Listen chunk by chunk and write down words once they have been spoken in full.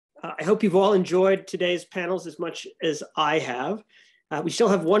I hope you've all enjoyed today's panels as much as I have. We still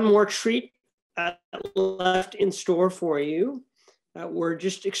have one more treat left in store for you. We're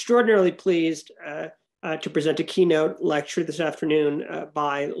just extraordinarily pleased to present a keynote lecture this afternoon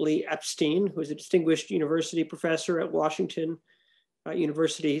by Lee Epstein, who is a distinguished university professor at Washington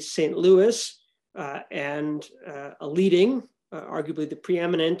University, St. Louis, and a leading, arguably the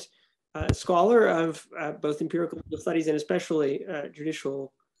preeminent scholar of both empirical legal studies and especially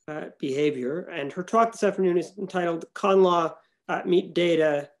judicial behavior. And her talk this afternoon is entitled Con Law Meet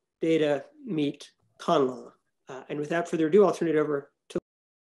Data, Data Meet Con Law. And without further ado, I'll turn it over to.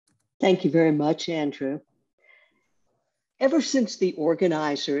 Thank you very much, Andrew. Ever since the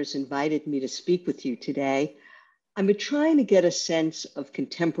organizers invited me to speak with you today, I've been trying to get a sense of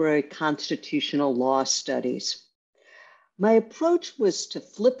contemporary constitutional law studies. My approach was to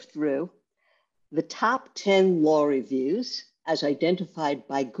flip through the top 10 law reviews as identified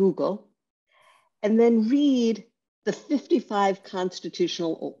by Google, and then read the 55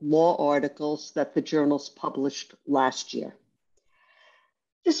 constitutional law articles that the journals published last year.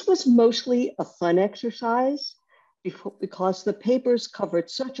 This was mostly a fun exercise because the papers covered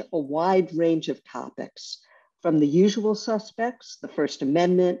such a wide range of topics, from the usual suspects, the First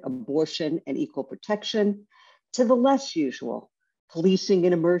Amendment, abortion, and equal protection, to the less usual, policing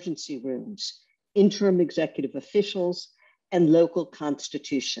in emergency rooms, interim executive officials, and local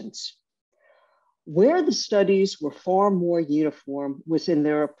constitutions. Where the studies were far more uniform was in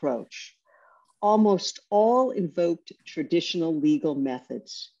their approach. Almost all invoked traditional legal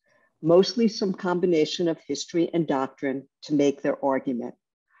methods, mostly some combination of history and doctrine to make their argument.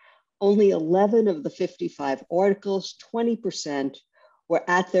 Only 11 of the 55 articles, 20%, were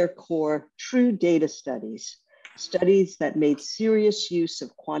at their core true data studies, studies that made serious use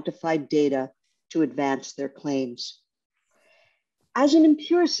of quantified data to advance their claims. As an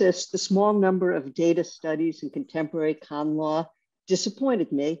empiricist, the small number of data studies in contemporary con law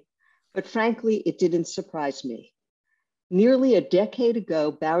disappointed me, but frankly, it didn't surprise me. Nearly a decade ago,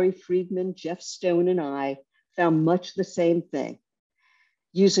 Barry Friedman, Jeff Stone, and I found much the same thing.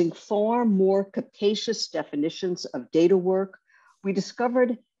 Using far more capacious definitions of data work, we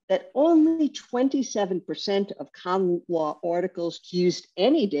discovered that only 27% of con law articles used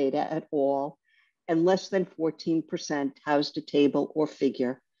any data at all, and less than 14% housed a table or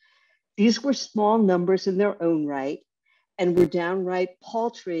figure. These were small numbers in their own right and were downright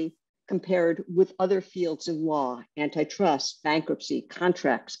paltry compared with other fields in law, antitrust, bankruptcy,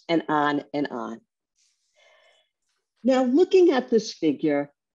 contracts, and on and on. Now, looking at this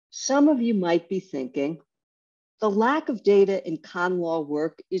figure, some of you might be thinking, the lack of data in con law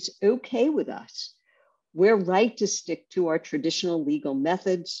work is okay with us. We're right to stick to our traditional legal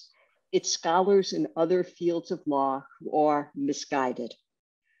methods. It's scholars in other fields of law who are misguided.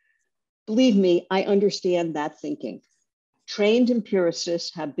 Believe me, I understand that thinking. Trained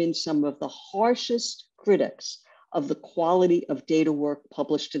empiricists have been some of the harshest critics of the quality of data work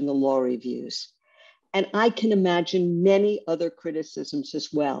published in the law reviews. And I can imagine many other criticisms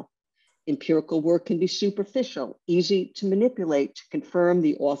as well. Empirical work can be superficial, easy to manipulate to confirm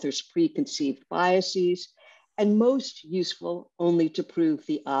the author's preconceived biases, and most useful only to prove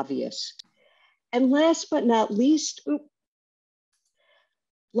the obvious. And last but not least,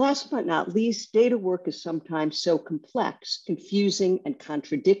 data work is sometimes so complex, confusing, and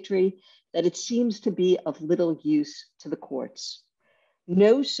contradictory that it seems to be of little use to the courts.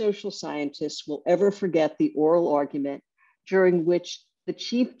 No social scientist will ever forget the oral argument during which the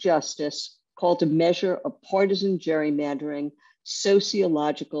Chief Justice called a measure of partisan gerrymandering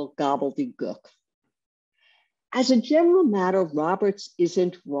sociological gobbledygook. As a general matter, Roberts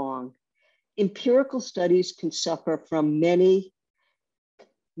isn't wrong. Empirical studies can suffer from many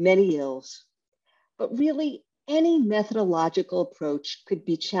ills, but really any methodological approach could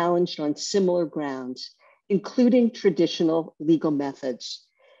be challenged on similar grounds, including traditional legal methods.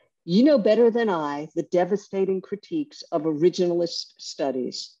 You know better than I the devastating critiques of originalist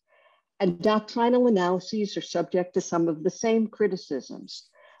studies, and doctrinal analyses are subject to some of the same criticisms,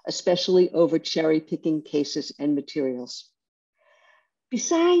 especially over cherry-picking cases and materials.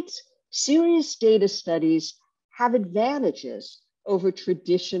 Besides, serious data studies have advantages over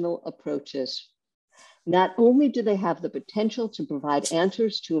traditional approaches. Not only do they have the potential to provide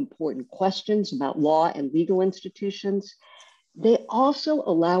answers to important questions about law and legal institutions, they also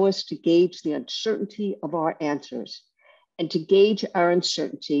allow us to gauge the uncertainty of our answers and to gauge our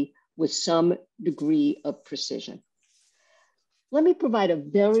uncertainty with some degree of precision. Let me provide a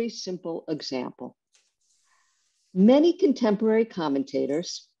very simple example. Many contemporary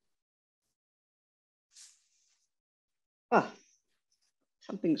commentators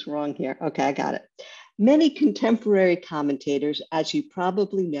Something's wrong here. Okay, I got it. Many contemporary commentators, as you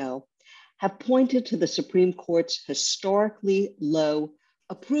probably know, have pointed to the Supreme Court's historically low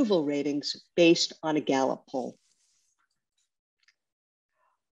approval ratings based on a Gallup poll.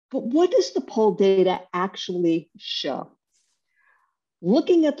 But what does the poll data actually show?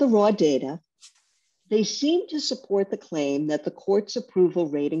 Looking at the raw data, they seem to support the claim that the court's approval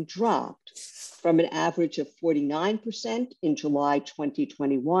rating dropped from an average of 49% in July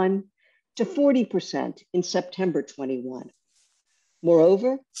 2021 to 40% in September 21.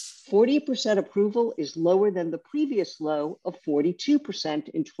 Moreover, 40% approval is lower than the previous low of 42%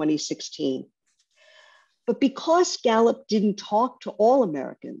 in 2016. But because Gallup didn't talk to all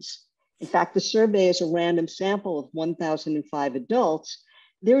Americans, in fact, the survey is a random sample of 1,005 adults,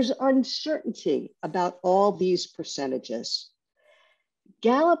 there's uncertainty about all these percentages.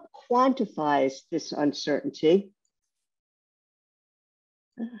 Gallup quantifies this uncertainty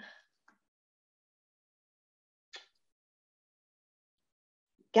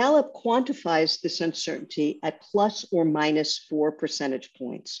at plus or minus 4 percentage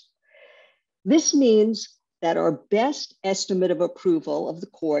points. This means that our best estimate of approval of the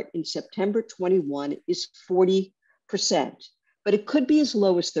court in September 21 is 40%, but it could be as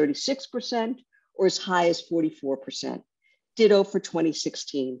low as 36% or as high as 44%. Ditto for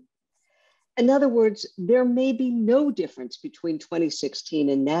 2016. In other words, there may be no difference between 2016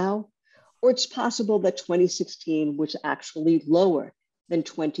 and now, or it's possible that 2016 was actually lower than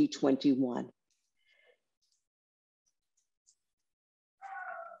 2021.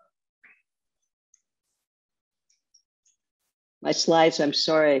 My slides, I'm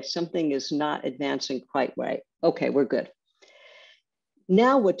sorry, something is not advancing quite right. Okay, we're good.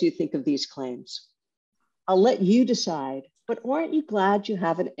 Now, what do you think of these claims? I'll let you decide, but aren't you glad you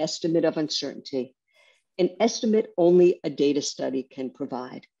have an estimate of uncertainty? An estimate only a data study can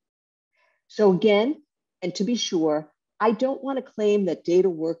provide. So again, and to be sure, I don't want to claim that data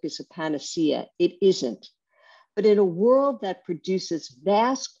work is a panacea. It isn't. But in a world that produces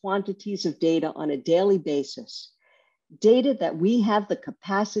vast quantities of data on a daily basis, data that we have the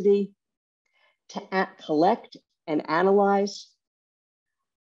capacity to collect and analyze,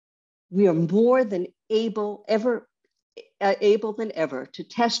 we are more than able than ever to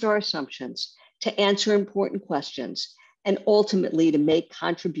test our assumptions, to answer important questions, and ultimately to make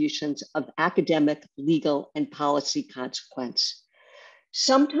contributions of academic, legal, and policy consequence.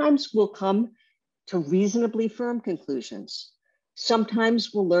 Sometimes we'll come to reasonably firm conclusions.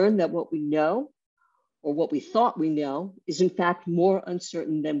 Sometimes we'll learn that what we know, or what we thought we know, is in fact more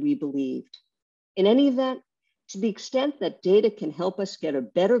uncertain than we believed. In any event, to the extent that data can help us get a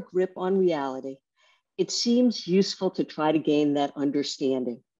better grip on reality, it seems useful to try to gain that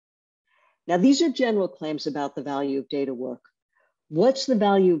understanding. Now, these are general claims about the value of data work. What's the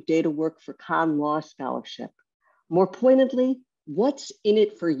value of data work for con law scholarship? More pointedly, what's in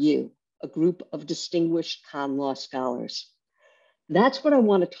it for you, a group of distinguished con law scholars? That's what I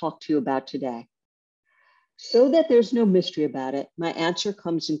want to talk to you about today. So that there's no mystery about it, my answer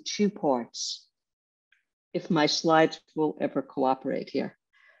comes in 2 parts, if my slides will ever cooperate here.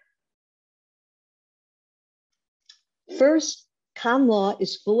 First, con law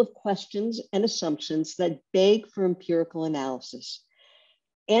is full of questions and assumptions that beg for empirical analysis.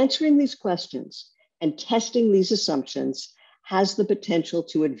 Answering these questions and testing these assumptions has the potential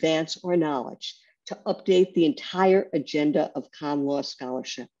to advance our knowledge, to update the entire agenda of con law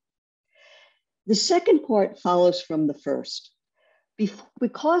scholarship. The second part follows from the first.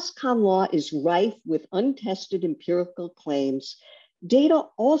 Because con law is rife with untested empirical claims, data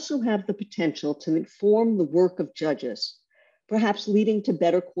also have the potential to inform the work of judges, perhaps leading to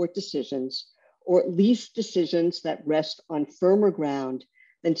better court decisions, or at least decisions that rest on firmer ground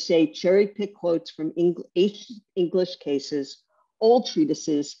than, say, cherry-pick quotes from ancient English cases, old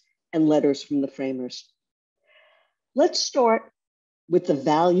treatises, and letters from the framers. Let's start with the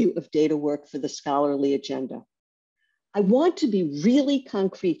value of data work for the scholarly agenda. I want to be really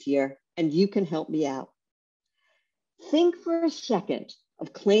concrete here, and you can help me out. Think for a second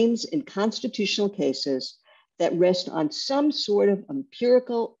of claims in constitutional cases that rest on some sort of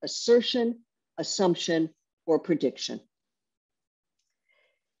empirical assertion, assumption, or prediction.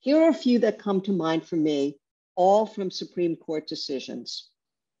 Here are a few that come to mind for me, all from Supreme Court decisions.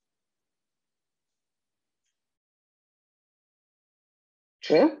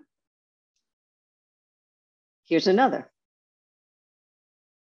 True? Here's another.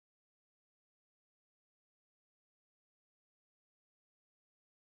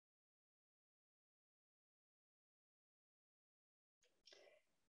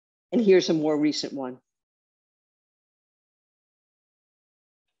 And here's a more recent one.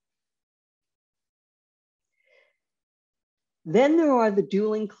 Then there are the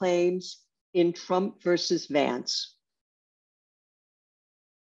dueling claims in Trump versus Vance.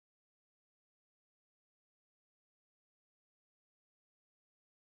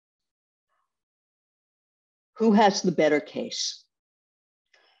 Who has the better case?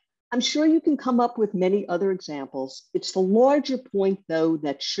 I'm sure you can come up with many other examples. It's the larger point, though,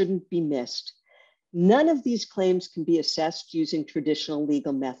 that shouldn't be missed. None of these claims can be assessed using traditional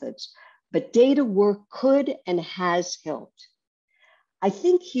legal methods, but data work could and has helped. I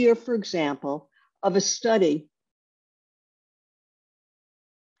think here, for example, of a study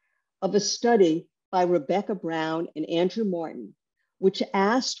by Rebecca Brown and Andrew Martin, which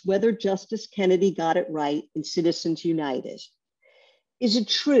asked whether Justice Kennedy got it right in Citizens United. Is it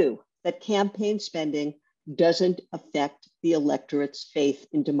true that campaign spending doesn't affect the electorate's faith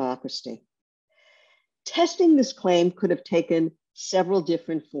in democracy? Testing this claim could have taken several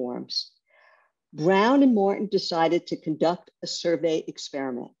different forms. Brown and Martin decided to conduct a survey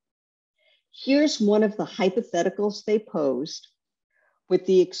experiment. Here's one of the hypotheticals they posed with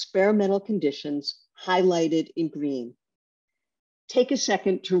the experimental conditions highlighted in green. Take a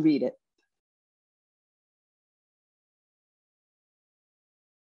second to read it.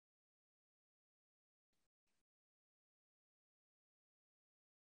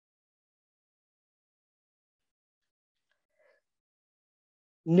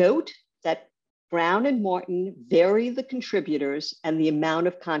 Note that Brown and Martin vary the contributors and the amount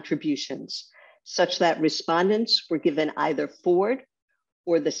of contributions, such that respondents were given either Ford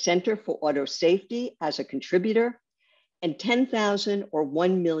or the Center for Auto Safety as a contributor, and 10,000 or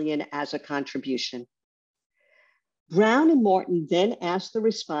 1 million as a contribution. Brown and Martin then asked the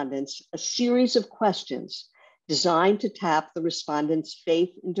respondents a series of questions designed to tap the respondents'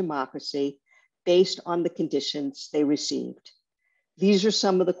 faith in democracy based on the conditions they received. These are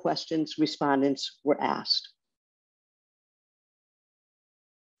some of the questions respondents were asked.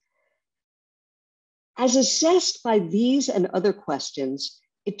 As assessed by these and other questions,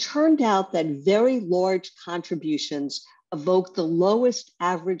 it turned out that very large contributions evoked the lowest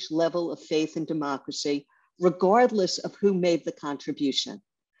average level of faith in democracy, regardless of who made the contribution.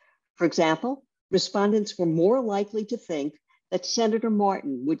 For example, respondents were more likely to think that Senator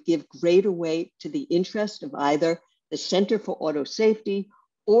Martin would give greater weight to the interest of either the Center for Auto Safety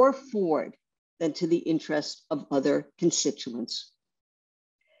or Ford than to the interest of other constituents.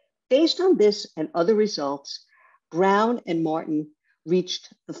 Based on this and other results, Brown and Martin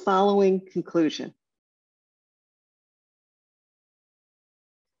reached the following conclusion,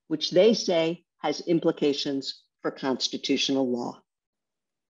 which they say has implications for constitutional law.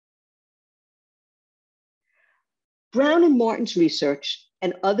 Brown and Martin's research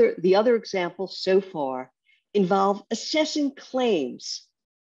and the other examples so far involve assessing claims,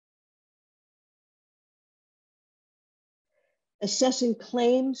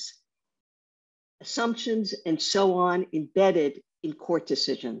 assumptions, and so on embedded in court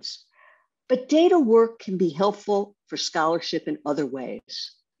decisions. But data work can be helpful for scholarship in other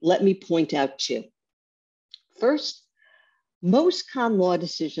ways. Let me point out two. First, most con law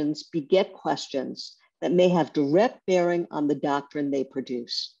decisions beget questions that may have direct bearing on the doctrine they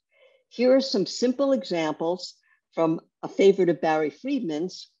produce. Here are some simple examples from a favorite of Barry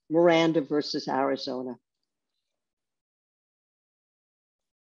Friedman's, Miranda versus Arizona.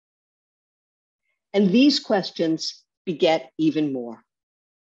 And these questions beget even more.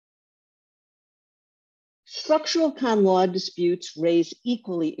 Structural con law disputes raise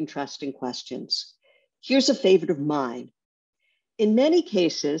equally interesting questions. Here's a favorite of mine. In many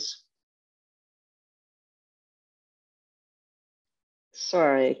cases,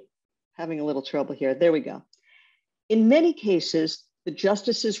 having a little trouble here. There we go. In many cases, the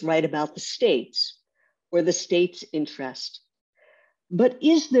justices write about the states or the state's interest. But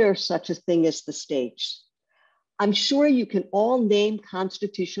is there such a thing as the states? I'm sure you can all name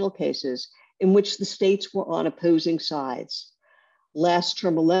constitutional cases in which the states were on opposing sides. Last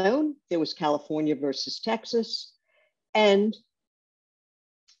term alone, there was California versus Texas, and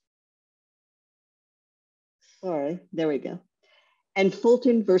and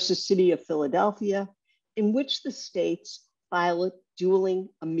Fulton versus City of Philadelphia, in which the states filed dueling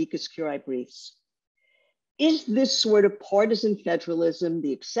amicus curiae briefs. Is this sort of partisan federalism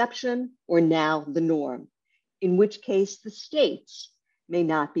the exception or now the norm, in which case the states may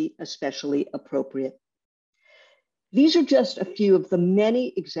not be especially appropriate? These are just a few of the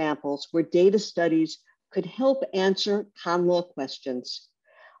many examples where data studies could help answer con law questions.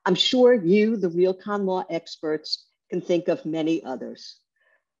 I'm sure you, the real con law experts, can think of many others.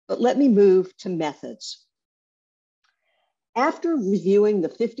 But let me move to methods. After reviewing the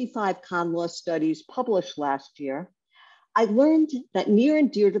 55 con law studies published last year, I learned that near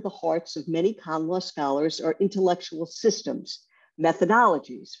and dear to the hearts of many con law scholars are intellectual systems,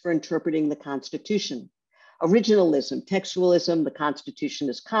 methodologies for interpreting the Constitution. Originalism, textualism, the Constitution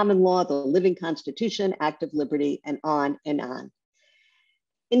is common law, the living Constitution, act of liberty, and on and on.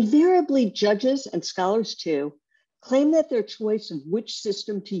 Invariably, judges and scholars too claim that their choice of which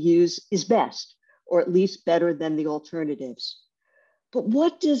system to use is best, or at least better than the alternatives. But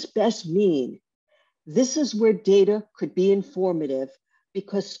what does best mean? This is where data could be informative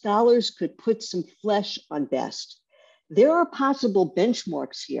because scholars could put some flesh on best. There are possible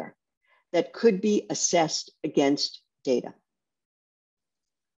benchmarks here that could be assessed against data.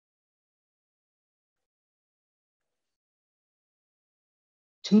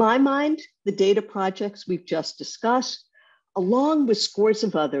 To my mind, the data projects we've just discussed, along with scores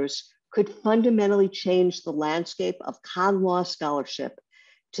of others, could fundamentally change the landscape of con law scholarship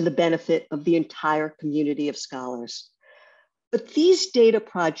to the benefit of the entire community of scholars. But these data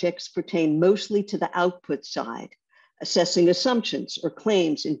projects pertain mostly to the output side, assessing assumptions or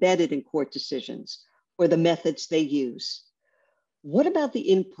claims embedded in court decisions, or the methods they use. What about the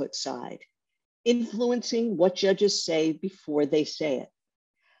input side, influencing what judges say before they say it?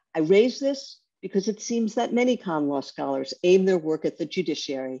 I raise this because it seems that many con law scholars aim their work at the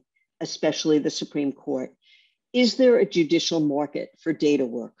judiciary, especially the Supreme Court. Is there a judicial market for data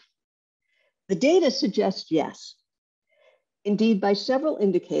work? The data suggests yes. Indeed, by several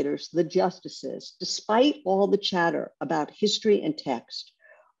indicators, the justices, despite all the chatter about history and text,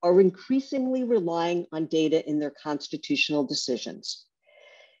 are increasingly relying on data in their constitutional decisions.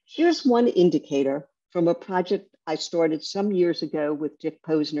 Here's one indicator from a project I started some years ago with Dick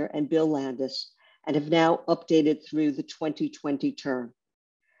Posner and Bill Landis and have now updated through the 2020 term.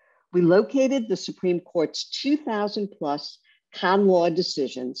 We located the Supreme Court's 2,000 plus con law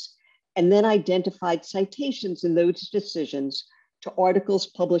decisions and then identified citations in those decisions to articles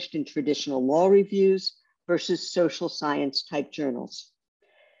published in traditional law reviews versus social science type journals.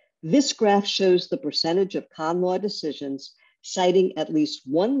 This graph shows the percentage of con law decisions citing at least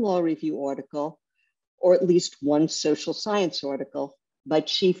one law review article or at least one social science article by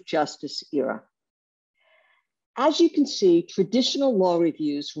Chief Justice era. As you can see, traditional law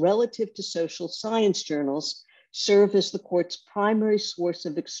reviews relative to social science journals serve as the court's primary source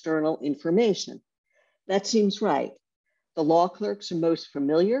of external information. That seems right. The law clerks are most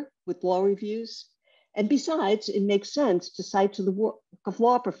familiar with law reviews. And besides, it makes sense to cite to the work of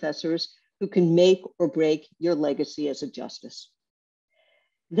law professors who can make or break your legacy as a justice.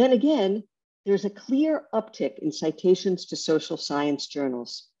 Then again, there's a clear uptick in citations to social science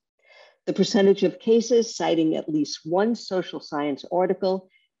journals. The percentage of cases citing at least one social science article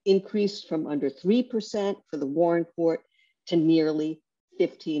increased from under 3% for the Warren Court to nearly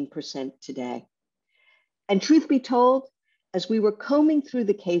 15% today. And truth be told, as we were combing through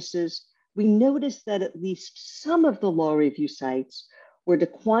the cases, we noticed that at least some of the law review sites were to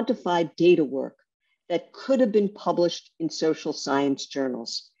quantify data work that could have been published in social science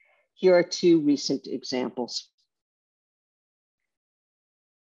journals. Here are two recent examples.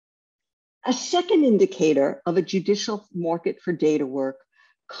 A second indicator of a judicial market for data work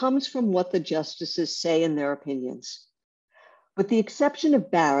comes from what the justices say in their opinions. With the exception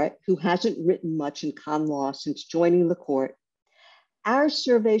of Barrett, who hasn't written much in con law since joining the court, our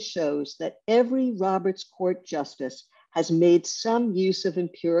survey shows that every Roberts Court justice has made some use of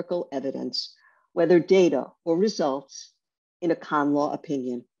empirical evidence, whether data or results, in a con law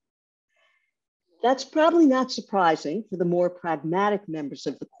opinion. That's probably not surprising for the more pragmatic members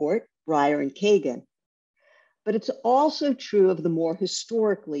of the court, Breyer and Kagan, but it's also true of the more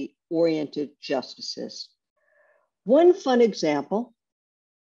historically oriented justices. One fun example,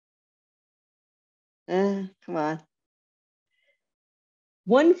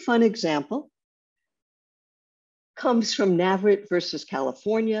 One fun example comes from Navarrete versus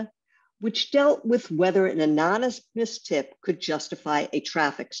California, which dealt with whether an anonymous tip could justify a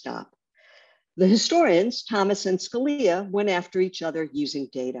traffic stop. The historians, Thomas and Scalia, went after each other using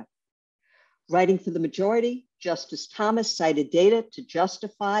data. Writing for the majority, Justice Thomas cited data to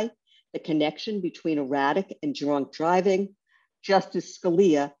justify the connection between erratic and drunk driving. Justice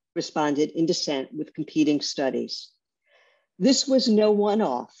Scalia responded in dissent with competing studies. This was no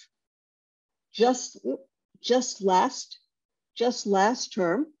one-off. Just last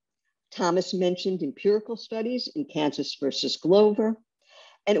term, Thomas mentioned empirical studies in Kansas versus Glover,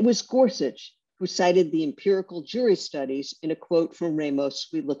 and it was Gorsuch who cited the empirical jury studies in a quote from Ramos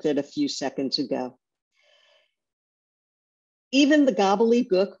we looked at a few seconds ago. Even the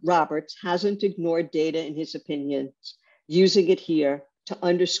gobbledygook Roberts hasn't ignored data in his opinions, using it here to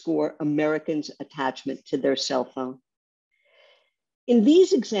underscore Americans' attachment to their cell phone. In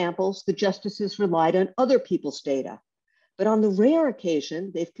these examples, the justices relied on other people's data, but on the rare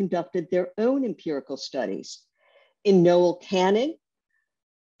occasion, they've conducted their own empirical studies. In Noel Canning,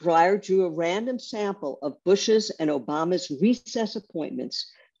 Breyer drew a random sample of Bush's and Obama's recess appointments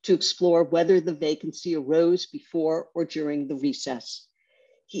to explore whether the vacancy arose before or during the recess.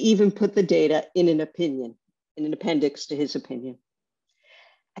 He even put the data in an appendix to his opinion.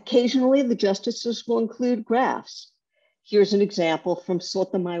 Occasionally, the justices will include graphs. Here's an example from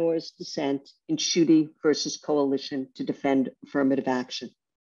Sotomayor's dissent in Schuette versus Coalition to Defend Affirmative Action.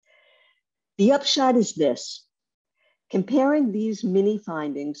 The upshot is this: comparing these mini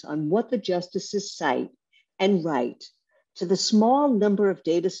findings on what the justices cite and write to the small number of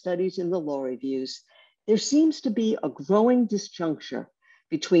data studies in the law reviews, there seems to be a growing disjuncture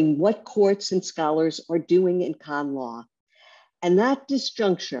between what courts and scholars are doing in con law. And that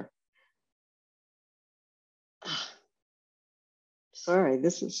disjuncture,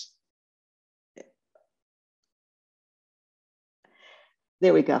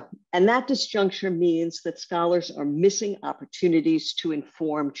 there we go. And that disjuncture means that scholars are missing opportunities to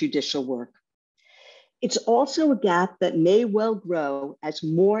inform judicial work. It's also a gap that may well grow as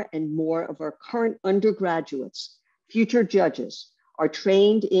more and more of our current undergraduates, future judges, are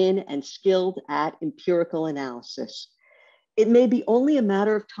trained in and skilled at empirical analysis. It may be only a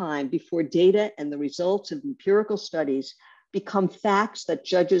matter of time before data and the results of empirical studies become facts that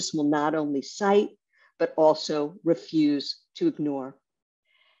judges will not only cite, but also refuse to ignore.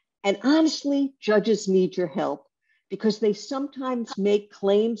 And honestly, judges need your help because they sometimes make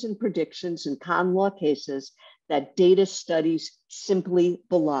claims and predictions in con law cases that data studies simply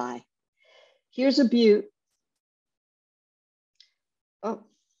belie. Here's a view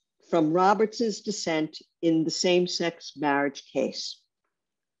from Roberts' dissent in the same-sex marriage case.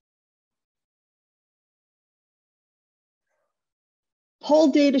 Poll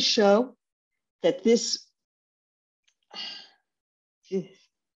data show that this,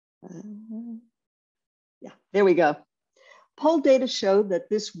 there we go. Poll data show that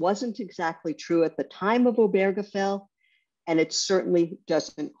this wasn't exactly true at the time of Obergefell, and it certainly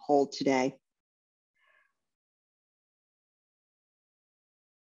doesn't hold today.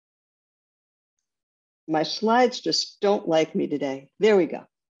 My slides just don't like me today. There we go.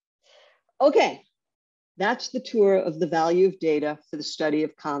 Okay, that's the tour of the value of data for the study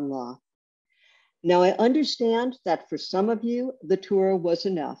of con law. Now, I understand that for some of you, the tour was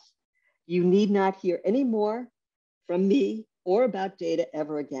enough. You need not hear any more from me or about data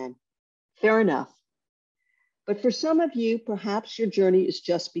ever again. Fair enough. But for some of you, perhaps your journey is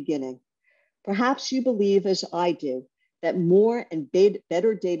just beginning. Perhaps you believe, as I do, that more and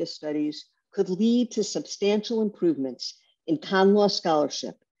better data studies could lead to substantial improvements in con law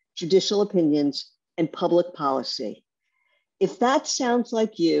scholarship, judicial opinions, and public policy. If that sounds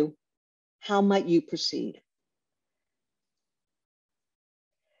like you, how might you proceed?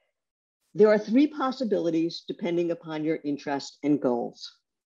 There are three possibilities depending upon your interest and goals.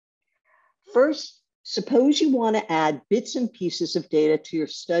 First, suppose you want to add bits and pieces of data to your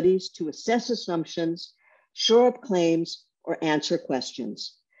studies to assess assumptions, shore up claims, or answer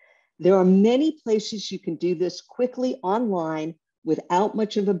questions. There are many places you can do this quickly online without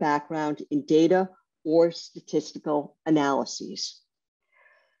much of a background in data or statistical analyses.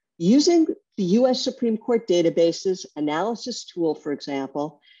 Using the US Supreme Court database's analysis tool, for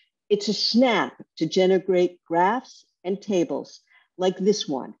example, it's a snap to generate graphs and tables like this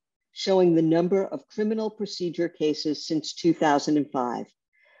one, showing the number of criminal procedure cases since 2005.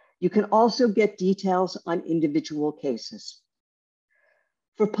 You can also get details on individual cases.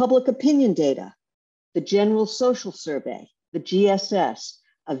 For public opinion data, the General Social Survey, the GSS,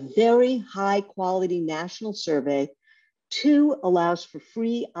 a very high quality national survey, too allows for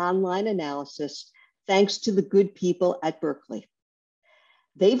free online analysis thanks to the good people at Berkeley.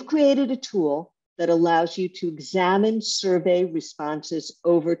 They've created a tool that allows you to examine survey responses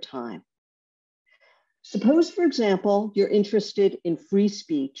over time. Suppose, for example, you're interested in free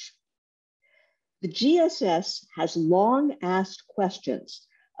speech. The GSS has long asked questions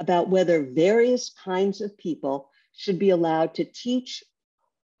about whether various kinds of people should be allowed to teach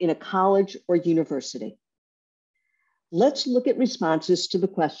in a college or university. Let's look at responses to the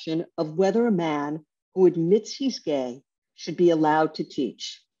question of whether a man who admits he's gay should be allowed to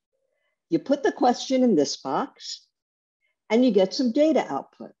teach. You put the question in this box and you get some data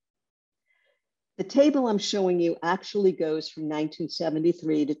output. The table I'm showing you actually goes from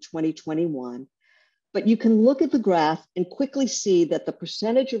 1973 to 2021, but you can look at the graph and quickly see that the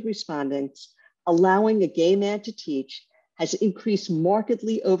percentage of respondents allowing a gay man to teach has increased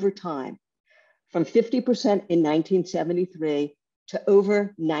markedly over time, from 50% in 1973 to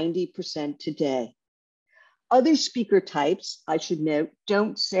over 90% today. Other speaker types, I should note,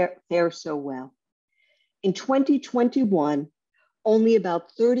 don't fare so well. In 2021, only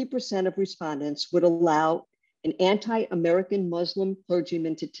about 30% of respondents would allow an anti-American Muslim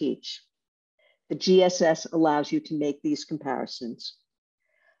clergyman to teach. The GSS allows you to make these comparisons.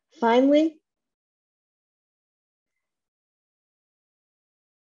 Finally,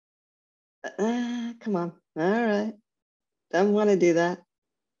 come on, all right, don't want to do that.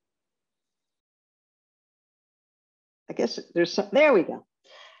 I guess there's some, there we go.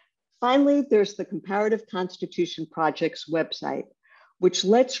 Finally, there's the Comparative Constitution Project's website, which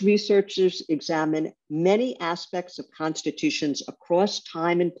lets researchers examine many aspects of constitutions across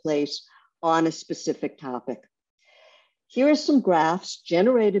time and place on a specific topic. Here are some graphs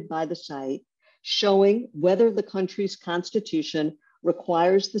generated by the site showing whether the country's constitution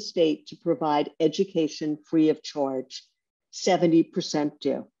requires the state to provide education free of charge. 70%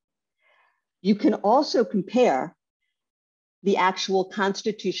 do. You can also compare the actual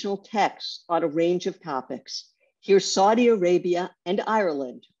constitutional texts on a range of topics. Here's Saudi Arabia and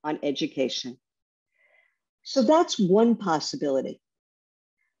Ireland on education. So that's one possibility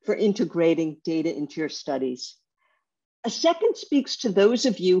for integrating data into your studies. A second speaks to those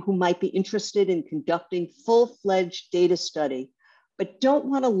of you who might be interested in conducting full-fledged data study, but don't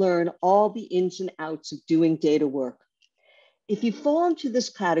want to learn all the ins and outs of doing data work. If you fall into this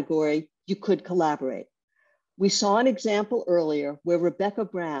category, you could collaborate. We saw an example earlier where Rebecca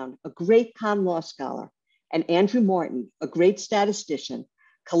Brown, a great con law scholar, and Andrew Martin, a great statistician,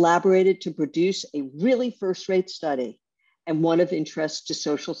 collaborated to produce a really first-rate study and one of interest to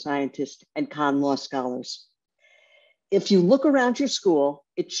social scientists and con law scholars. If you look around your school,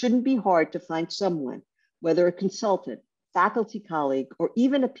 it shouldn't be hard to find someone, whether a consultant, faculty colleague, or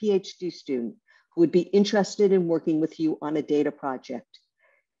even a PhD student, who would be interested in working with you on a data project.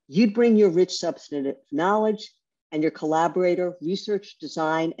 You'd bring your rich substantive knowledge and your collaborator research,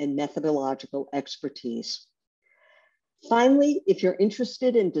 design, and methodological expertise. Finally, if you're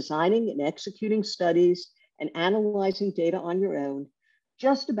interested in designing and executing studies and analyzing data on your own,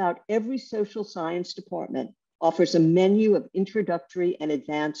 just about every social science department offers a menu of introductory and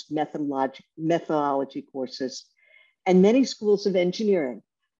advanced methodology courses, and many schools of engineering,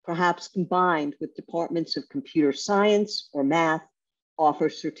 perhaps combined with departments of computer science or math, offer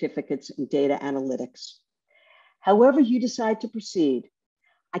certificates in data analytics. However you decide to proceed,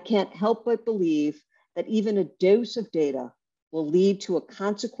 I can't help but believe that even a dose of data will lead to a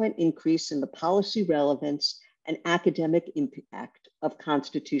consequent increase in the policy relevance and academic impact of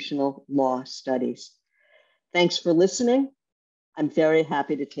constitutional law studies. Thanks for listening. I'm very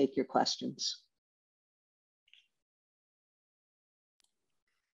happy to take your questions.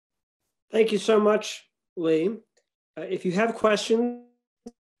 Thank you so much, Lee. If you have questions,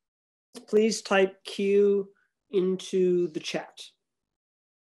 please type Q into the chat.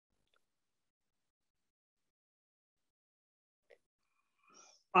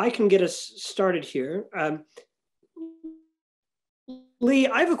 I can get us started here. Lee,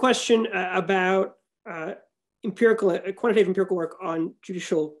 I have a question about quantitative empirical work on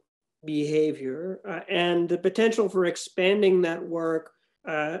judicial behavior and the potential for expanding that work,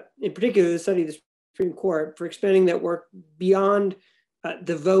 in particular the study of the Supreme Court, for expanding that work beyond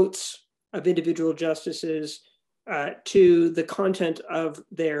the votes of individual justices to the content of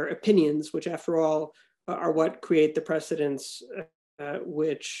their opinions, which after all are what create the precedents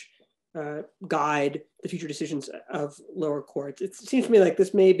which guide the future decisions of lower courts. It seems to me like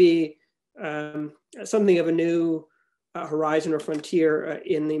this may be something of a new horizon or frontier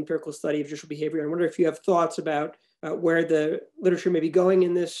in the empirical study of judicial behavior. I wonder if you have thoughts about where the literature may be going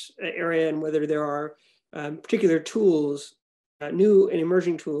in this area and whether there are particular tools, new and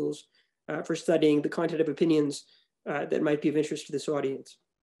emerging tools for studying the content of opinions that might be of interest to this audience.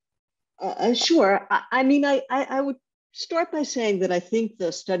 Sure. I mean, I would start by saying that I think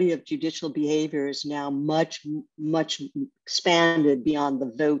the study of judicial behavior is now much expanded beyond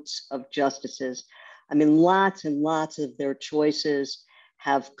the votes of justices. I mean, lots and lots of their choices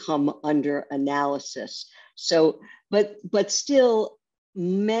have come under analysis. So, but still,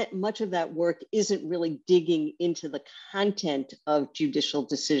 much of that work isn't really digging into the content of judicial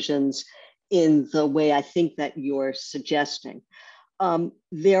decisions in the way I think that you're suggesting.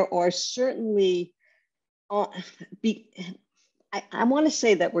 There are certainly, I want to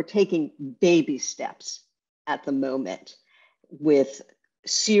say that we're taking baby steps at the moment with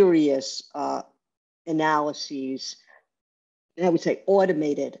serious analyses, and I would say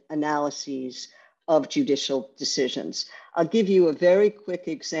automated analyses of judicial decisions. I'll give you a very quick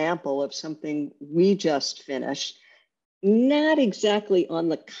example of something we just finished. not exactly on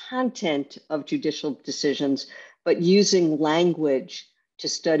the content of judicial decisions, but using language to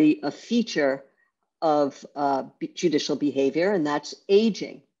study a feature of judicial behavior, and that's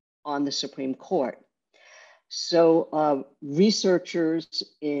aging on the Supreme Court. So researchers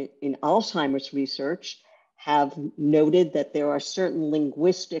in Alzheimer's research have noted that there are certain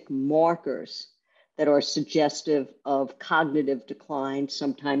linguistic markers that are suggestive of cognitive decline,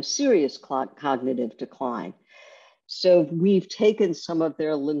 sometimes serious cognitive decline. So we've taken some of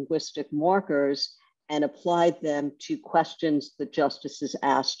their linguistic markers and applied them to questions that justices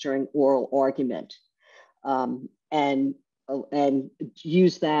asked during oral argument, and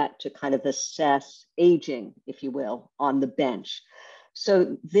use that to kind of assess aging, if you will, on the bench.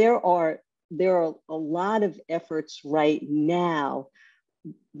 So there are a lot of efforts right now.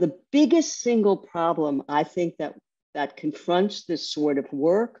 The biggest single problem I think that confronts this sort of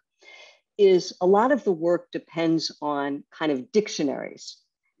work is a lot of the work depends on kind of dictionaries.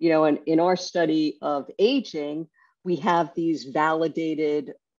 You know, and in our study of aging, we have these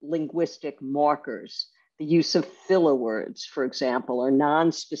validated linguistic markers, the use of filler words, for example, or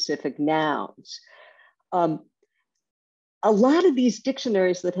non-specific nouns. A lot of these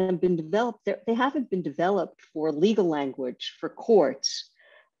dictionaries that have been developed, they haven't been developed for legal language, for courts,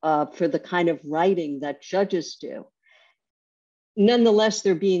 for the kind of writing that judges do. Nonetheless,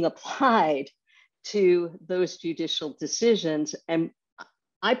 they're being applied to those judicial decisions. And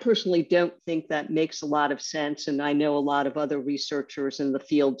I personally don't think that makes a lot of sense. And I know a lot of other researchers in the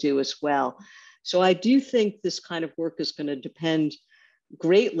field do as well. So I do think this kind of work is going to depend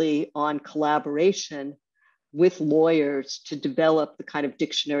greatly on collaboration with lawyers to develop the kind of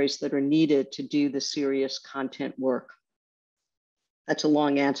dictionaries that are needed to do the serious content work. That's a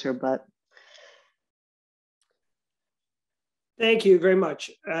long answer, but. Thank you very much.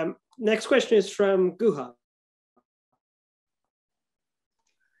 Next question is from Guha.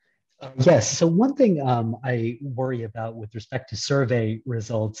 Yes, so one thing I worry about with respect to survey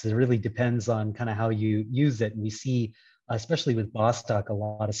results, it really depends on kind of how you use it. And we see, especially with Bostock, a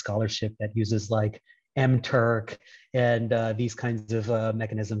lot of scholarship that uses like MTurk and these kinds of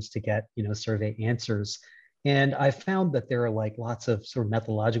mechanisms to get, survey answers. And I found that there are like lots of sort of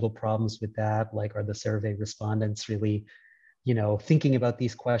methodological problems with that. Like, are the survey respondents really, thinking about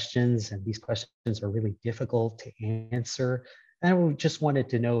these questions, and these questions are really difficult to answer. And I just wanted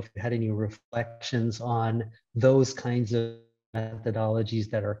to know if you had any reflections on those kinds of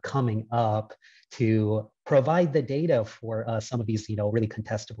methodologies that are coming up to provide the data for some of these, really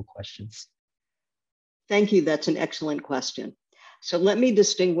contestable questions. Thank you. That's an excellent question. So let me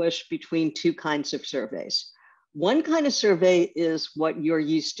distinguish between two kinds of surveys. One kind of survey is what you're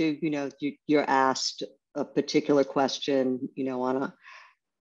used to. You're asked a particular question, on a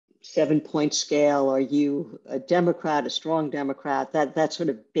 7-point scale. Are you a Democrat, a strong Democrat? That sort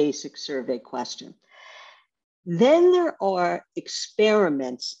of basic survey question. Then there are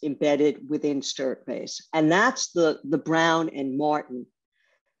experiments embedded within surveys, and that's the Brown and Martin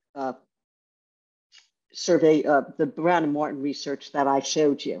survey, the Brown and Martin research that I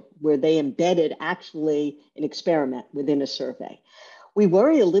showed you, where they embedded actually an experiment within a survey. We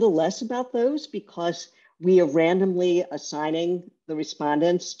worry a little less about those because we are randomly assigning the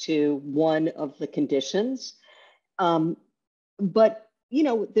respondents to one of the conditions. But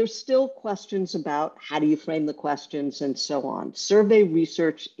there's still questions about how do you frame the questions and so on. Survey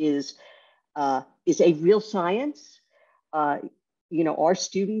research is a real science. Our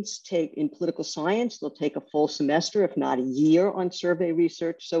students take in political science, they'll take a full semester, if not a year, on survey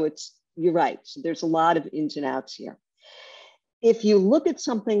research. So you're right. So there's a lot of ins and outs here. If you look at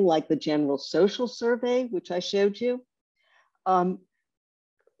something like the General Social Survey, which I showed you,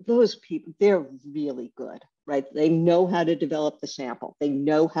 those people, they're really good, right? They know how to develop the sample. They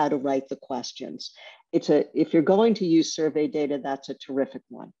know how to write the questions. If you're going to use survey data, that's a terrific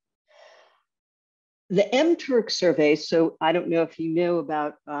one. The MTurk survey, so I don't know if you know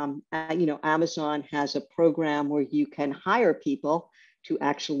about, Amazon has a program where you can hire people to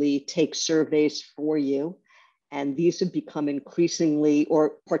actually take surveys for you. And these have become increasingly,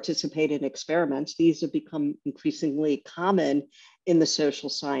 or participate in experiments, these have become increasingly common in the social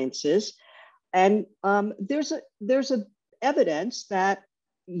sciences. And there's a evidence that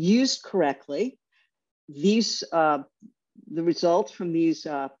used correctly, these the results from these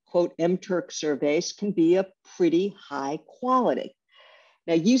quote MTurk surveys can be a pretty high quality.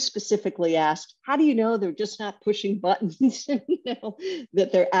 Now, you specifically asked, how do you know they're just not pushing buttons, that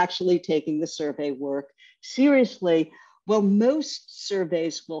they're actually taking the survey work seriously? Well, most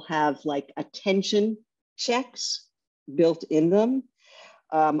surveys will have like attention checks built in them.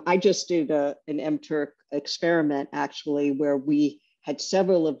 I just did an MTurk experiment actually, where we had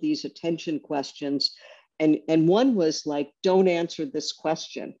several of these attention questions. And one was like, don't answer this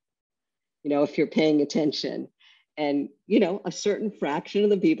question, if you're paying attention. And, a certain fraction of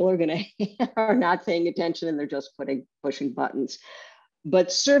the people are not paying attention and they're just pushing buttons.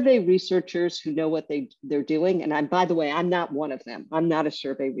 But survey researchers who know what they're doing, and by the way, I'm not one of them. I'm not a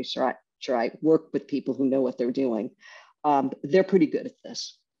survey researcher. I work with people who know what they're doing. They're pretty good at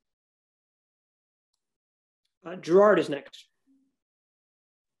this. Gerard is next.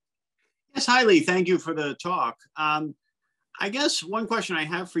 Yes, hi, Lee. Thank you for the talk. I guess one question I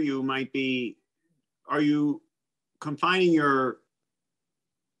have for you might be, are you confining your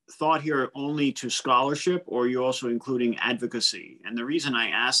thought here only to scholarship, or are you also including advocacy? And the reason I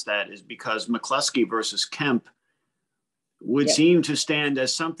ask that is because McCluskey versus Kemp would seem to stand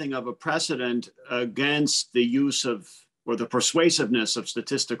as something of a precedent against the use of, or the persuasiveness of,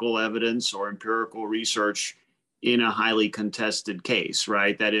 statistical evidence or empirical research in a highly contested case,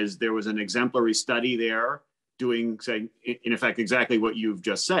 right? That is, there was an exemplary study there doing, say, in effect, exactly what you've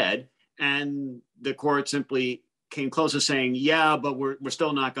just said. And the court simply came close to saying, yeah, but we're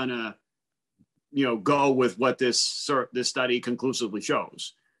still not gonna, go with what this study conclusively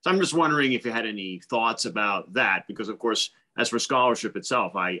shows. So I'm just wondering if you had any thoughts about that, because of course, as for scholarship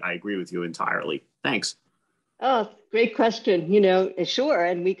itself, I agree with you entirely. Thanks. Oh, great question. Sure.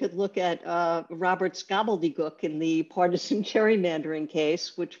 And we could look at Robert's gobbledygook in the partisan gerrymandering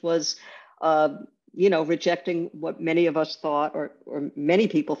case, which was, rejecting what many of us thought, or many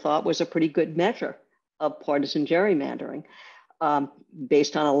people thought, was a pretty good measure of partisan gerrymandering,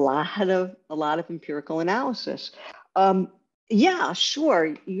 based on a lot of empirical analysis. Yeah,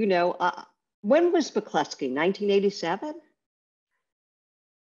 sure. When was McCluskey? 1987?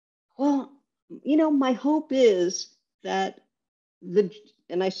 Well, my hope is that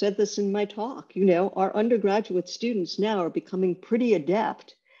and I said this in my talk, our undergraduate students now are becoming pretty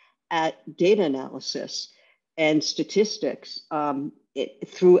adept at data analysis and statistics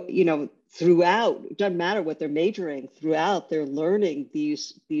throughout. It doesn't matter what they're majoring, throughout they're learning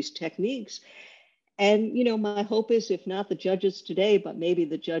these techniques. And, my hope is, if not the judges today, but maybe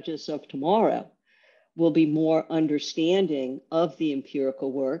the judges of tomorrow will be more understanding of the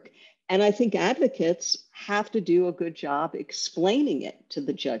empirical work. And I think advocates have to do a good job explaining it to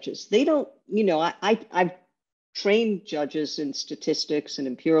the judges. They don't, I've trained judges in statistics and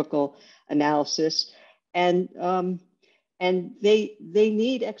empirical analysis, and they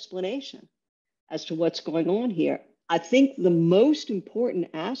need explanation as to what's going on here. I think the most important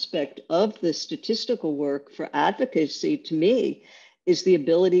aspect of the statistical work for advocacy, to me, is the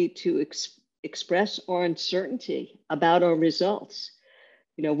ability to express our uncertainty about our results.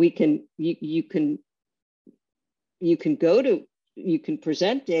 You can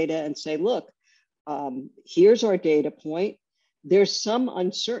present data and say, look, here's our data point. There's some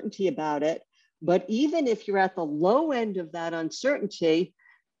uncertainty about it, but even if you're at the low end of that uncertainty,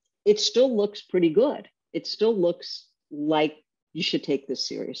 it still looks pretty good. It still looks like you should take this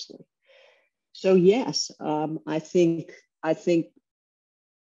seriously. So yes, I think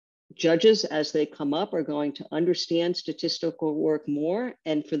judges, as they come up, are going to understand statistical work more.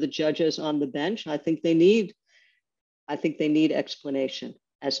 And for the judges on the bench, I think they need explanation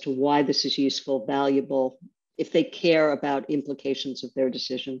as to why this is useful, valuable, if they care about implications of their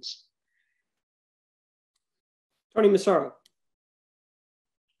decisions. Tony Massaro.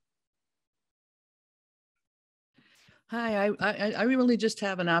 Hi, I really just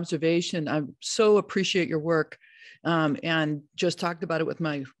have an observation. I so appreciate your work, and just talked about it with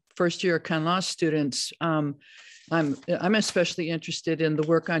my first year Con Law students. I'm especially interested in the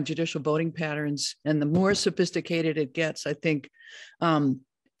work on judicial voting patterns, and the more sophisticated it gets, I think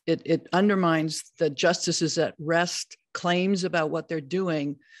it undermines the justices at rest claims about what they're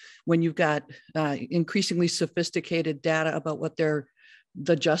doing when you've got increasingly sophisticated data about what the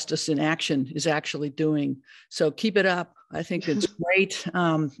justice in action is actually doing. So keep it up. I think it's great.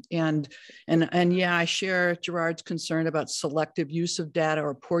 And yeah, I share Gerard's concern about selective use of data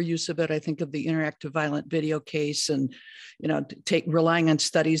or poor use of it. I think of the interactive violent video case, and relying on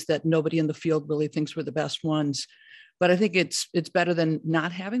studies that nobody in the field really thinks were the best ones. But I think it's better than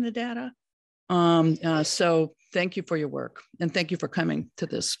not having the data. So thank you for your work, and thank you for coming to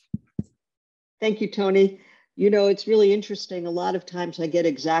this. Thank you, Tony. It's really interesting. A lot of times I get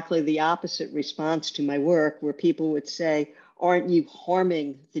exactly the opposite response to my work, where people would say, aren't you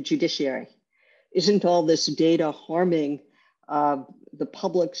harming the judiciary? Isn't all this data harming the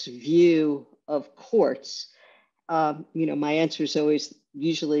public's view of courts? My answer is always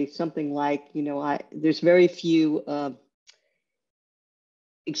usually something like, there's very few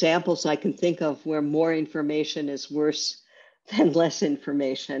examples I can think of where more information is worse than less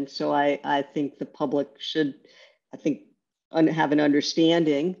information. So I think the public should, I think, have an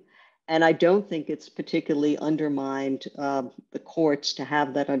understanding. And I don't think it's particularly undermined the courts to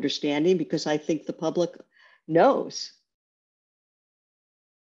have that understanding, because I think the public knows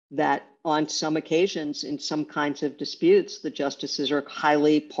that on some occasions, in some kinds of disputes, the justices are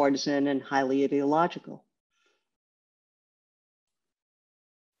highly partisan and highly ideological.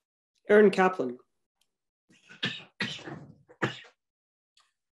 Aaron Kaplan.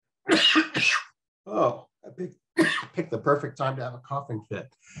 Oh, I picked the perfect time to have a coughing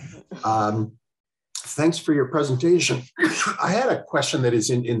fit. Thanks for your presentation. I had a question that is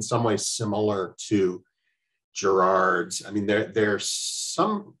in some ways similar to Gerard's. I mean, there's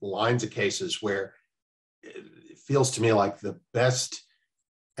some lines of cases where it feels to me like the best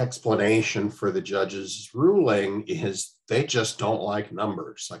explanation for the judge's ruling is they just don't like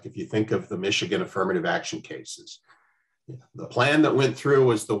numbers. Like if you think of the Michigan affirmative action cases, the plan that went through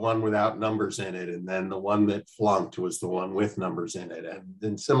was the one without numbers in it, and then the one that flunked was the one with numbers in it, and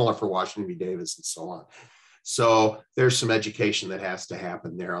then similar for Washington v. Davis and so on. So there's some education that has to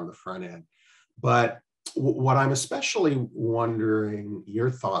happen there on the front end. But what I'm especially wondering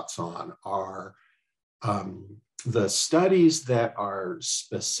your thoughts on are the studies that are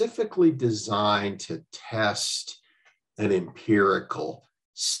specifically designed to test an empirical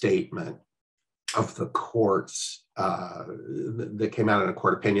statement of the courts that came out in a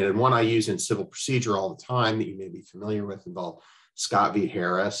court opinion. And one I use in civil procedure all the time that you may be familiar with involved Scott v.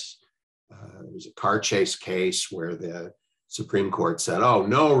 Harris. It was a car chase case where the Supreme Court said, oh,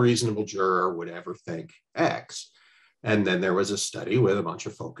 no reasonable juror would ever think X. And then there was a study with a bunch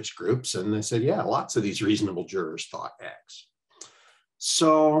of focus groups, and they said, yeah, lots of these reasonable jurors thought X.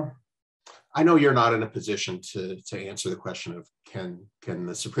 So I know you're not in a position to answer the question of can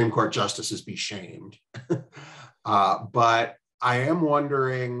the Supreme Court justices be shamed? But I am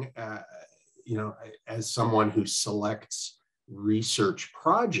wondering, as someone who selects research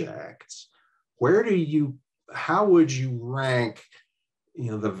projects, how would you rank,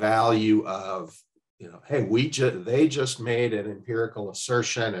 the value of, hey, they just made an empirical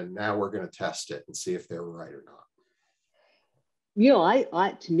assertion and now we're going to test it and see if they're right or not.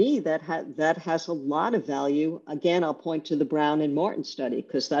 To me, that has a lot of value. Again, I'll point to the Brown and Martin study,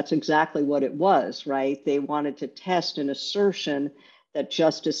 because that's exactly what it was, right? They wanted to test an assertion that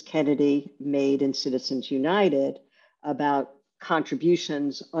Justice Kennedy made in Citizens United about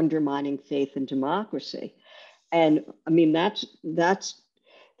contributions undermining faith in democracy. And I mean, that's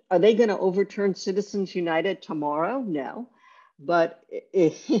are they going to overturn Citizens United tomorrow? No. But,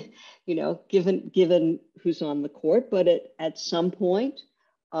 given who's on the court, but at some point,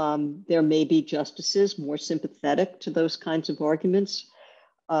 there may be justices more sympathetic to those kinds of arguments.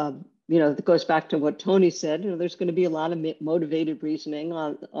 That goes back to what Tony said. There's going to be a lot of motivated reasoning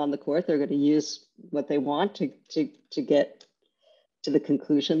on the court. They're going to use what they want to get to the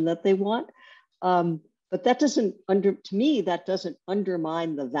conclusion that they want. But that doesn't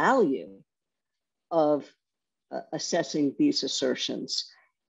undermine the value of assessing these assertions.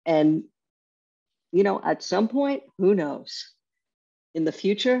 And, at some point, who knows? In the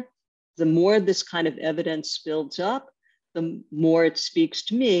future, the more this kind of evidence builds up, the more it speaks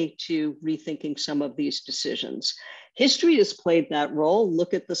to me to rethinking some of these decisions. History has played that role.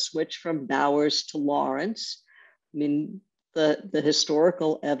 Look at the switch from Bowers to Lawrence. I mean, the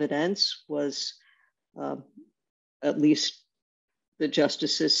historical evidence was, at least the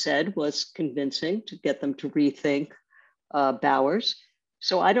justices said, was convincing to get them to rethink Bowers.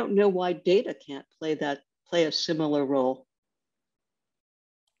 So I don't know why data can't play a similar role.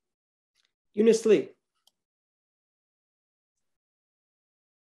 Eunice Lee.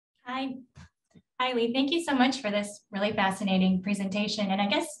 Hi, Lee. Thank you so much for this really fascinating presentation. And I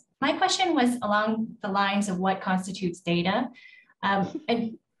guess my question was along the lines of what constitutes data.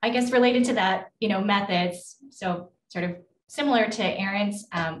 And I guess related to that, methods. So sort of similar to Aaron's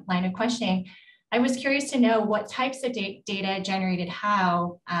line of questioning, I was curious to know what types of data generated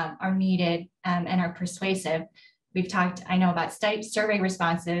how are needed and are persuasive. We've talked, I know, about survey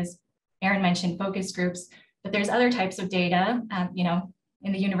responses. Aaron mentioned focus groups, but there's other types of data,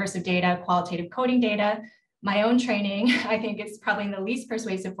 in the universe of data, qualitative coding data. My own training, I think it's probably the least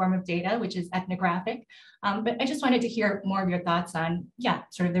persuasive form of data, which is ethnographic. But I just wanted to hear more of your thoughts on,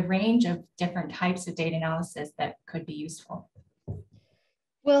 sort of the range of different types of data analysis that could be useful.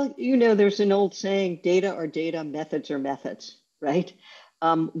 Well, there's an old saying, data are data, methods are methods, right?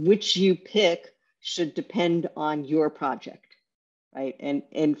 Which you pick should depend on your project. right?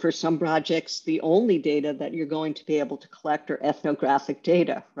 And for some projects, the only data that you're going to be able to collect are ethnographic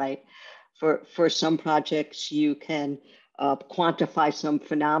data, right? For some projects, you can quantify some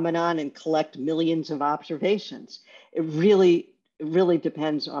phenomenon and collect millions of observations. It really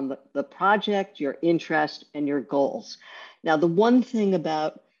depends on the project, your interest, and your goals. Now, the one thing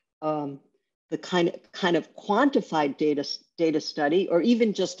about the kind of quantified data study, or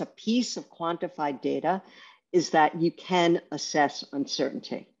even just a piece of quantified data, is that you can assess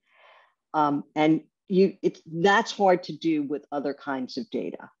uncertainty. And that's hard to do with other kinds of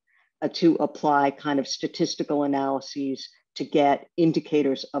data, to apply kind of statistical analyses to get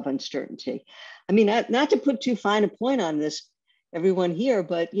indicators of uncertainty. I mean, not to put too fine a point on this, everyone here,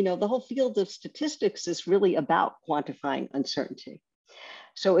 but the whole field of statistics is really about quantifying uncertainty.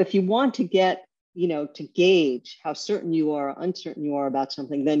 So if you want to get, to gauge how certain you are or uncertain you are about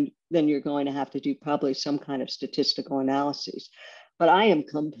something, then you're going to have to do probably some kind of statistical analyses. But I am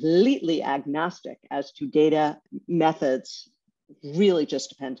completely agnostic as to data methods. Really just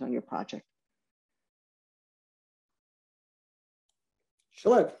depends on your project.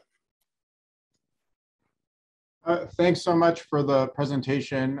 Shalom. Thanks so much for the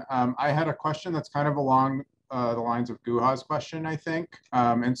presentation. I had a question that's kind of along the lines of Guha's question, I think.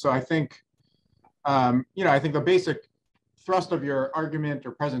 And so I think, I think the basic thrust of your argument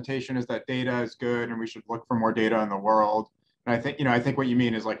or presentation is that data is good and we should look for more data in the world. And I think what you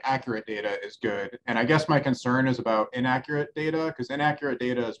mean is like accurate data is good. And I guess my concern is about inaccurate data, because inaccurate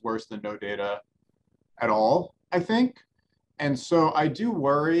data is worse than no data at all, I think. And so I do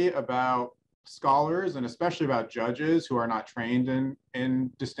worry about scholars and especially about judges who are not trained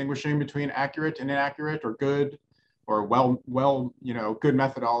in distinguishing between accurate and inaccurate or good or good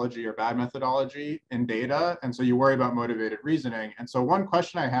methodology or bad methodology in data. And so you worry about motivated reasoning. And so one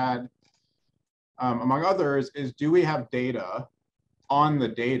question I had, among others, is do we have data on the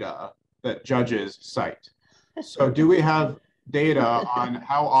data that judges cite? So do we have data on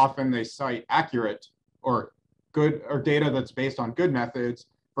how often they cite accurate or good, or data that's based on good methods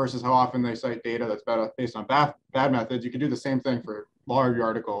versus how often they cite data that's based on bad methods? You can do the same thing for law review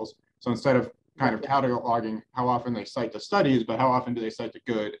articles. So instead of kind of cataloging how often they cite the studies, but how often do they cite the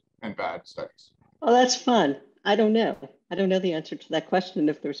good and bad studies? Oh, that's fun. I don't know. I don't know the answer to that question.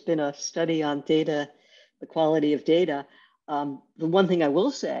 If there's been a study on data, the quality of data, the one thing I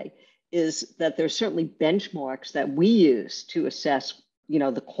will say is that there's certainly benchmarks that we use to assess,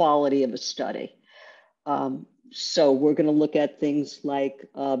 the quality of a study. So we're going to look at things like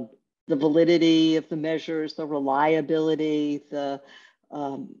the validity of the measures, the reliability, just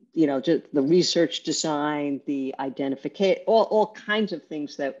the research design, the identification, all kinds of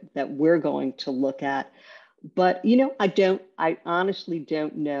things that we're going to look at. But, I honestly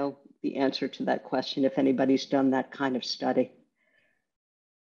don't know the answer to that question if anybody's done that kind of study.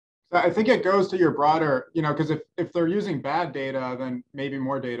 I think it goes to your broader, because if they're using bad data, then maybe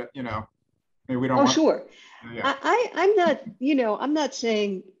more data, maybe we don't want. Sure. Yeah. I'm not, I'm not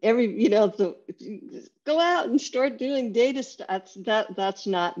saying go out and start doing data stuff. That's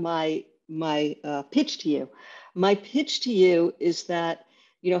not my pitch to you. My pitch to you is that,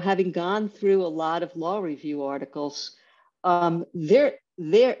 having gone through a lot of law review articles, they're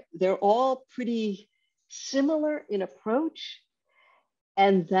all pretty similar in approach,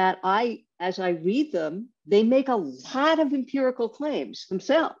 and that as I read them, they make a lot of empirical claims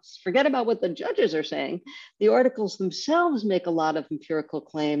themselves. Forget about what the judges are saying. The articles themselves make a lot of empirical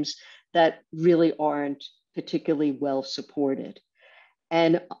claims that really aren't particularly well supported.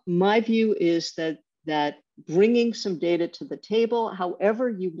 And my view is that bringing some data to the table, however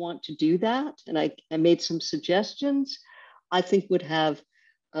you want to do that, and I made some suggestions, I think would have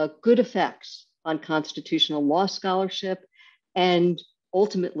good effects on constitutional law scholarship and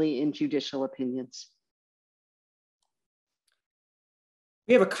ultimately in judicial opinions.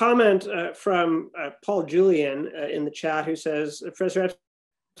 We have a comment from Paul Julian in the chat who says, Professor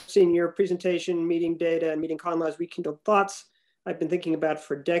Epstein, your presentation, meeting data and meeting con laws rekindled thoughts I've been thinking about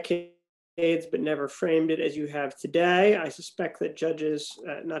for decades, but never framed it as you have today. I suspect that judges,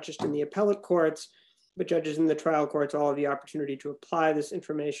 not just in the appellate courts, but judges in the trial courts, all have the opportunity to apply this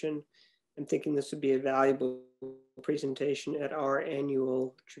information. I'm thinking this would be a valuable presentation at our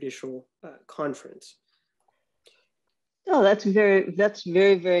annual judicial conference. Oh, that's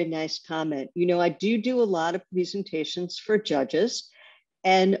very, very nice comment. I do a lot of presentations for judges,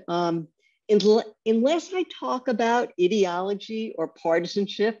 and unless I talk about ideology or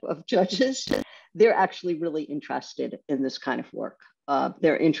partisanship of judges, they're actually really interested in this kind of work.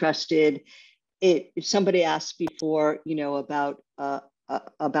 They're interested. If somebody asked before,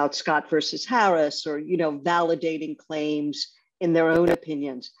 about Scott versus Harris, or validating claims in their own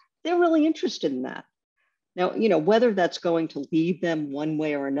opinions. They're really interested in that. Now, whether that's going to lead them one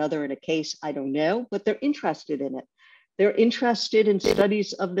way or another in a case, I don't know, but they're interested in it. They're interested in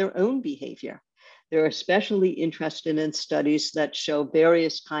studies of their own behavior. They're especially interested in studies that show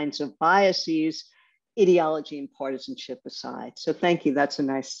various kinds of biases, ideology and partisanship aside. So thank you. That's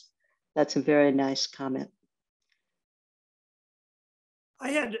a very nice comment. I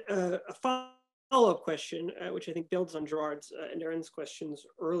had a follow-up question, which I think builds on Gerard's and Erin's questions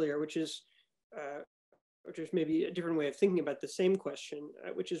earlier, which is maybe a different way of thinking about the same question,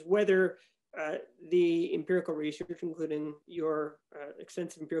 which is whether the empirical research, including your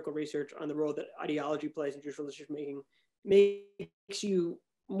extensive empirical research on the role that ideology plays in judicial decision-making, makes you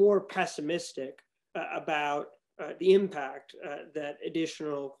more pessimistic about the impact that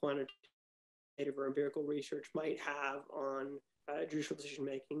additional quantitative or empirical research might have on judicial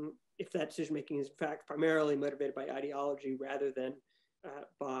decision-making, if that decision-making is in fact primarily motivated by ideology rather than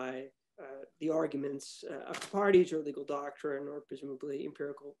by the arguments of parties or legal doctrine or presumably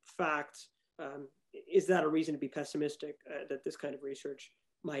empirical facts. Is that a reason to be pessimistic that this kind of research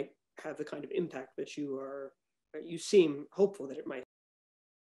might have the kind of impact that you seem hopeful that it might?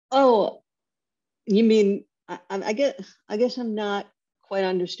 Oh, you mean, I guess I'm not quite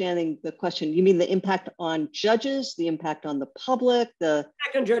understanding the question. You mean the impact on judges, the impact on the public, the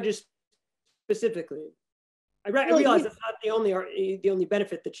impact on judges specifically? I realize that's not the only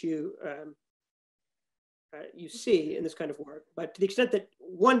benefit that you see in this kind of work, but to the extent that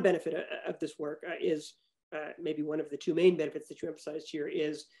one benefit of this work is maybe one of the two main benefits that you emphasized here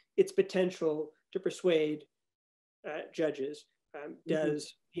is its potential to persuade judges.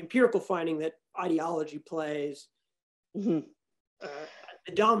 Does the empirical finding that ideology plays the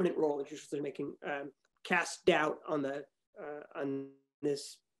dominant role in judicial decision-making cast doubt on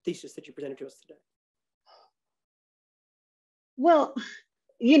this thesis that you presented to us today? Well,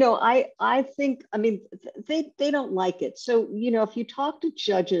 I think, they don't like it. So, if you talk to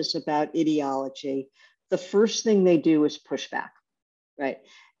judges about ideology, the first thing they do is push back, right?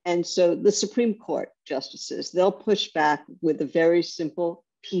 And so the Supreme Court justices, they'll push back with a very simple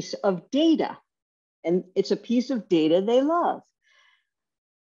piece of data. And it's a piece of data they love.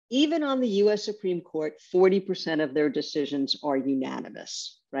 Even on the US Supreme Court, 40% of their decisions are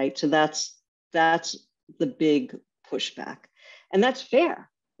unanimous, right? So that's the big pushback. And that's fair,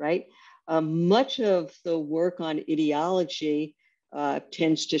 right? Much of the work on ideology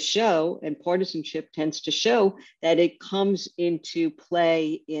tends to show, and partisanship tends to show, that it comes into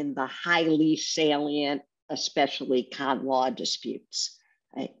play in the highly salient, especially con law disputes,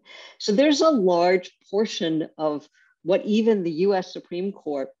 right? So there's a large portion of what even the US Supreme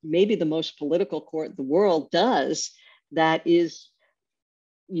Court, maybe the most political court in the world, does that is,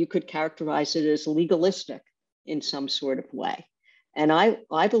 you could characterize it as legalistic in some sort of way. And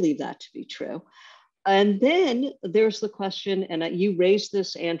I believe that to be true. And then there's the question, and you raised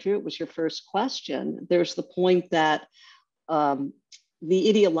this, Andrew, it was your first question. There's the point that the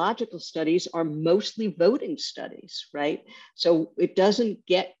ideological studies are mostly voting studies, right? So it doesn't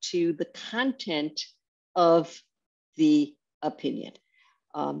get to the content of the opinion.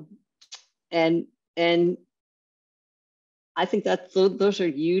 And I think that those are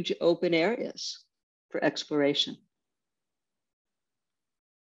huge open areas for exploration.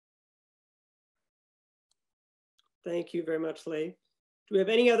 Thank you very much, Lee. Do we have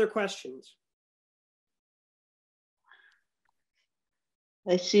any other questions?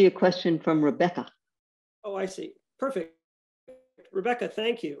 I see a question from Rebecca. Oh, I see. Perfect. Rebecca,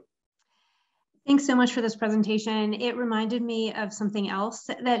 thank you. Thanks so much for this presentation. It reminded me of something else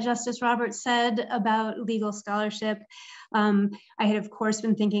that Justice Roberts said about legal scholarship. I had, of course,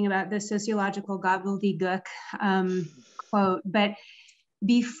 been thinking about the sociological gobbledygook quote, but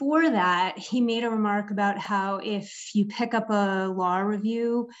before that, he made a remark about how if you pick up a law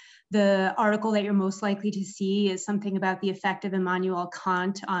review, the article that you're most likely to see is something about the effect of Immanuel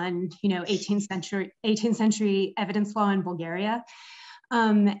Kant on, 18th century evidence law in Bulgaria.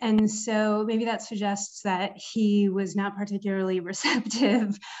 And so maybe that suggests that he was not particularly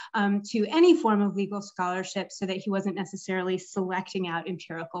receptive to any form of legal scholarship, so that he wasn't necessarily selecting out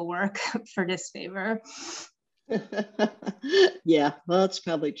empirical work for disfavor. Yeah, well, that's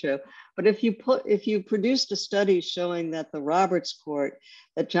probably true. But if you produced a study showing that the Roberts Court,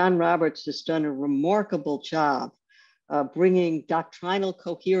 that John Roberts has done a remarkable job bringing doctrinal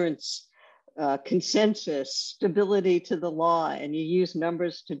coherence, consensus, stability to the law, and you use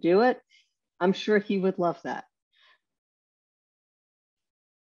numbers to do it, I'm sure he would love that.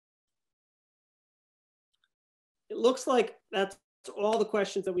 It looks like that's all the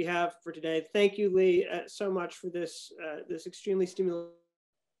questions that we have for today. Thank you, Lee, so much for this, this extremely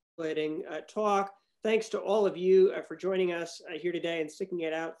stimulating talk. Thanks to all of you for joining us here today and sticking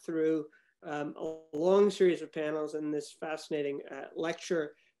it out through a long series of panels and this fascinating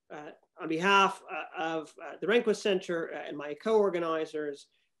lecture. On behalf of the Rehnquist Center and my co-organizers,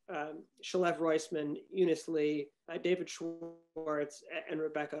 Shalev Roisman, Eunice Lee, David Schwartz, and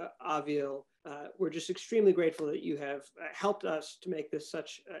Rebecca Aviel, we're just extremely grateful that you have helped us to make this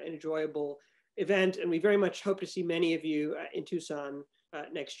such an enjoyable event. And we very much hope to see many of you in Tucson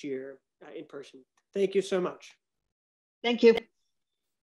next year in person. Thank you so much. Thank you.